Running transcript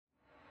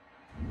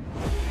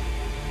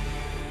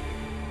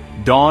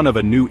Dawn of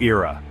a new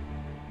era.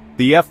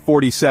 The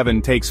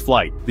F-47 takes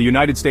flight. The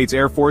United States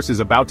Air Force is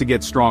about to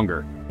get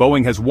stronger.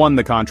 Boeing has won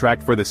the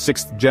contract for the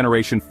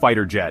 6th-generation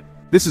fighter jet.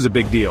 This is a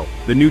big deal.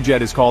 The new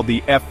jet is called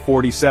the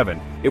F-47.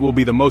 It will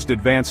be the most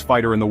advanced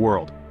fighter in the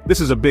world.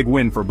 This is a big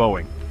win for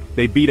Boeing.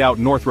 They beat out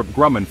Northrop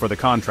Grumman for the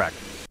contract.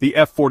 The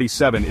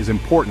F-47 is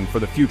important for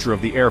the future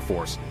of the Air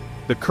Force.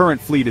 The current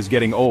fleet is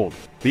getting old.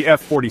 The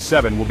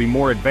F-47 will be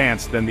more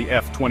advanced than the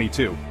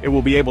F-22. It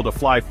will be able to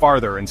fly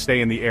farther and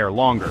stay in the air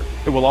longer.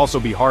 It will also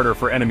be harder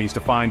for enemies to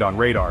find on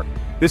radar.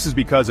 This is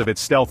because of its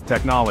stealth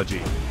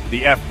technology.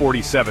 The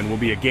F-47 will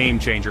be a game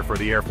changer for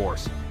the Air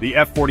Force. The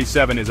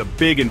F-47 is a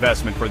big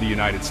investment for the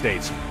United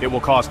States. It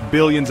will cost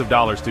billions of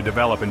dollars to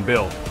develop and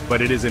build,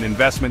 but it is an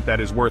investment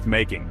that is worth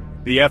making.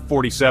 The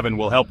F-47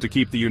 will help to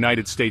keep the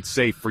United States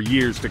safe for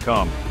years to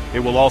come. It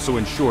will also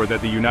ensure that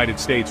the United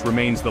States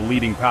remains the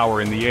leading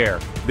power in the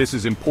air. This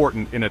is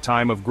important in a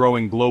time of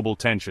growing global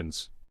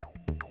tensions.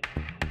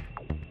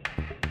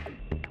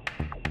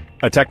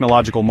 A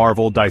technological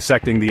marvel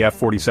dissecting the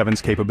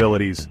F-47's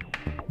capabilities.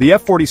 The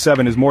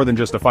F-47 is more than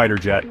just a fighter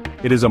jet.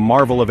 It is a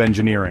marvel of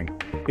engineering.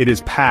 It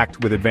is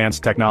packed with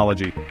advanced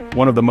technology.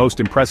 One of the most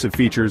impressive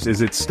features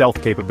is its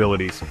stealth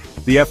capabilities.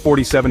 The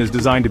F-47 is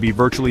designed to be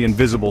virtually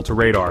invisible to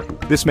radar.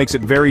 This makes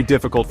it very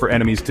difficult for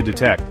enemies to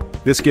detect.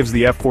 This gives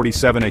the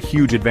F-47 a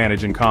huge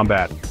advantage in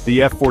combat.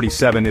 The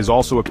F-47 is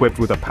also equipped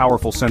with a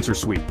powerful sensor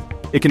suite.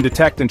 It can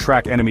detect and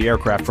track enemy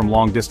aircraft from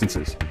long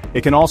distances.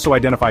 It can also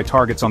identify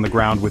targets on the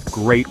ground with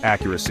great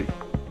accuracy.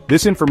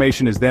 This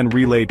information is then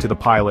relayed to the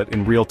pilot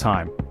in real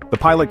time. The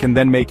pilot can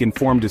then make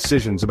informed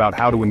decisions about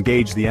how to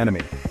engage the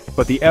enemy.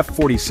 But the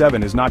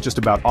F-47 is not just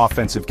about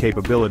offensive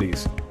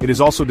capabilities. It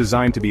is also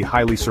designed to be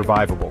highly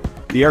survivable.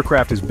 The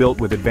aircraft is built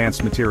with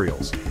advanced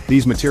materials.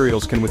 These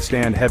materials can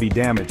withstand heavy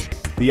damage.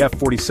 The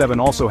F-47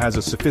 also has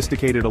a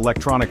sophisticated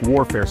electronic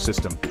warfare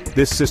system.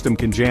 This system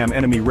can jam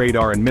enemy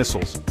radar and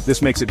missiles.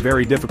 This makes it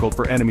very difficult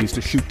for enemies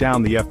to shoot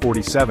down the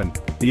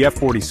F-47. The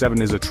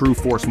F-47 is a true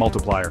force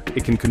multiplier.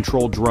 It can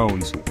control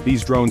drones.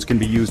 These drones can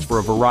be used for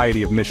a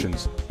variety of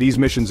missions. These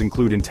missions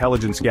include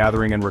intelligence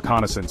gathering and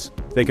reconnaissance.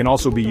 They can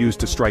also be used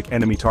to strike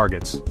enemy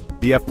targets.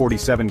 The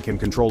F-47 can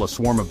control a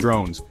swarm of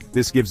drones.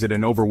 This gives it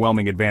an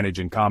overwhelming advantage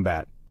in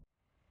combat.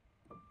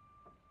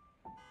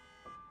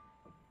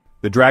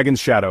 The Dragon's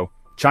Shadow,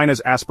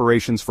 China's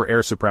aspirations for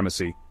air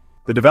supremacy.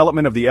 The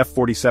development of the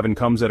F-47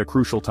 comes at a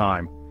crucial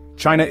time.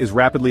 China is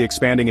rapidly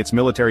expanding its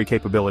military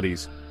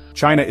capabilities.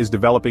 China is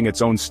developing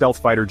its own stealth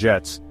fighter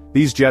jets.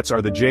 These jets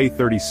are the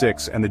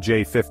J-36 and the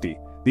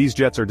J-50. These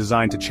jets are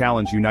designed to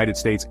challenge United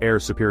States air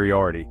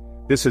superiority.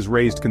 This has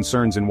raised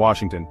concerns in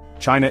Washington.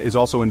 China is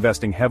also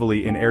investing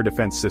heavily in air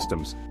defense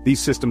systems. These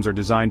systems are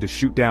designed to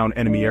shoot down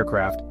enemy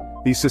aircraft.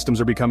 These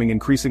systems are becoming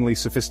increasingly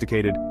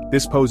sophisticated.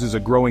 This poses a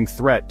growing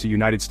threat to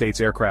United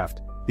States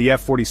aircraft. The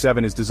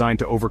F-47 is designed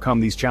to overcome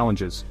these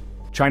challenges.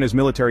 China's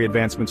military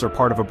advancements are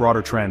part of a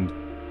broader trend.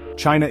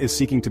 China is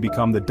seeking to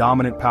become the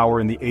dominant power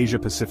in the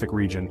Asia-Pacific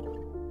region.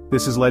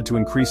 This has led to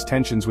increased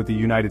tensions with the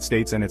United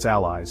States and its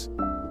allies.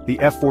 The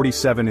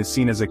F-47 is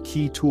seen as a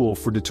key tool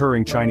for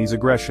deterring Chinese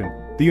aggression.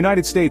 The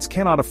United States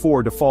cannot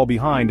afford to fall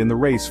behind in the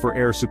race for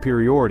air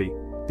superiority.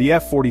 The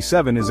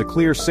F-47 is a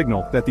clear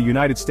signal that the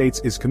United States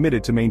is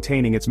committed to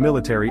maintaining its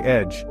military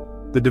edge.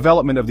 The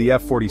development of the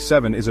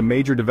F-47 is a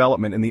major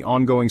development in the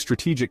ongoing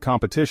strategic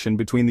competition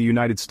between the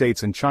United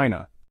States and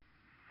China.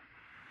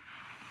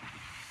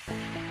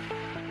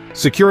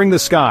 Securing the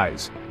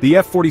skies. The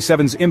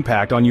F-47's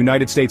impact on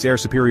United States air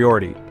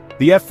superiority.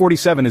 The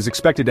F-47 is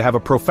expected to have a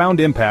profound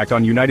impact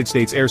on United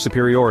States air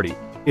superiority.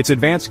 Its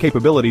advanced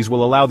capabilities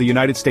will allow the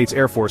United States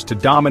Air Force to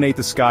dominate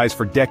the skies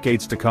for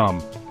decades to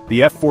come.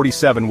 The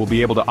F-47 will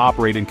be able to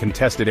operate in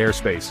contested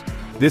airspace.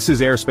 This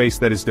is airspace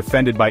that is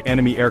defended by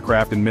enemy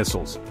aircraft and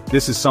missiles.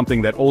 This is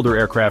something that older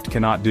aircraft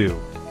cannot do.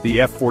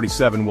 The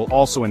F-47 will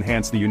also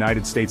enhance the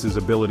United States'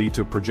 ability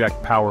to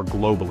project power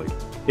globally.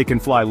 It can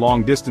fly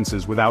long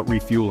distances without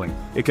refueling.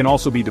 It can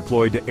also be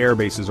deployed to air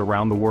bases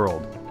around the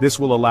world. This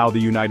will allow the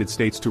United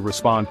States to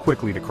respond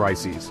quickly to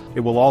crises. It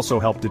will also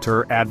help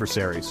deter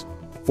adversaries.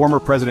 Former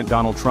President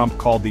Donald Trump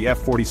called the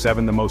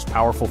F-47 the most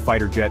powerful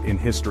fighter jet in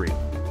history.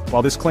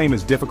 While this claim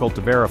is difficult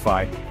to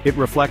verify, it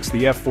reflects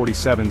the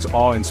F-47's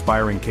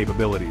awe-inspiring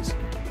capabilities.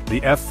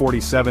 The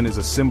F-47 is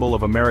a symbol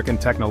of American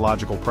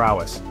technological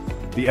prowess.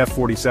 The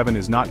F-47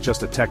 is not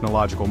just a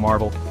technological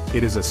marvel,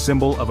 it is a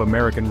symbol of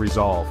American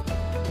resolve.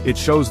 It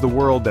shows the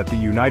world that the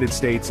United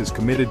States is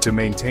committed to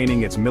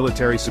maintaining its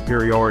military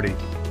superiority.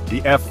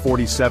 The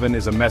F-47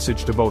 is a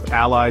message to both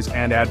allies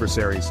and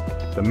adversaries.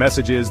 The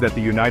message is that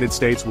the United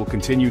States will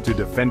continue to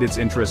defend its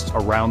interests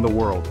around the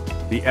world.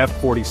 The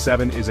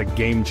F-47 is a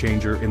game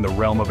changer in the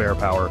realm of air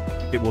power.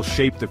 It will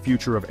shape the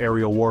future of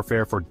aerial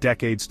warfare for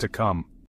decades to come.